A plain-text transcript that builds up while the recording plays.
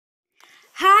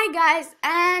Hi guys,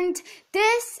 and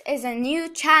this is a new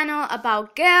channel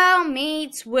about Girl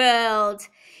Meets World.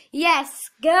 Yes,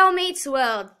 Girl Meets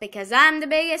World, because I'm the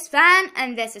biggest fan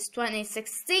and this is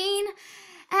 2016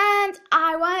 and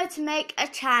I wanted to make a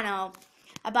channel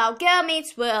about Girl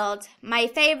Meets World, my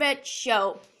favorite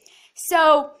show.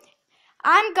 So,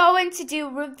 I'm going to do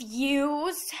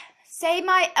reviews, say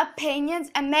my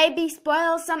opinions, and maybe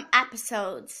spoil some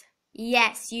episodes.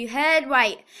 Yes, you heard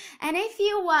right. And if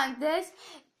you want this,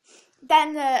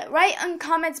 then write in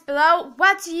comments below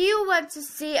what do you want to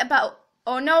see about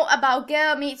or know about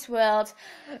Girl Meets World.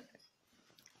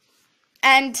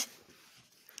 And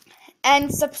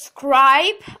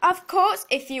subscribe, of course,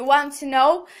 if you want to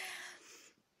know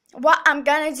what I'm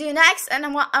gonna do next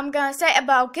and what I'm gonna say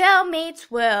about Girl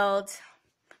Meets World.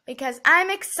 Because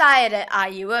I'm excited. Are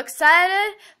you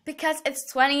excited? Because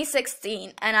it's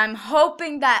 2016 and I'm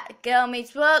hoping that Girl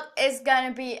Meets World is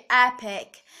gonna be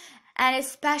epic. And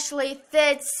especially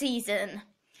third season.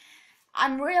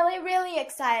 I'm really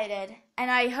excited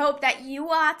and I hope that you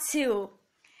are too.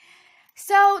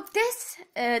 So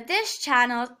this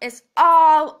channel is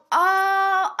all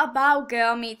about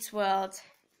Girl Meets World.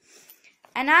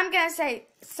 And I'm going to say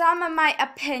some of my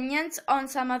opinions on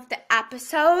some of the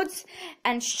episodes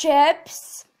and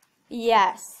ships.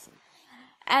 Yes.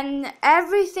 And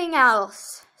everything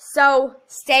else. So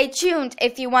stay tuned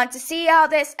if you want to see all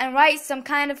this and write some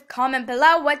kind of comment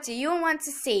below. What do you want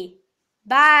to see?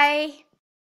 Bye.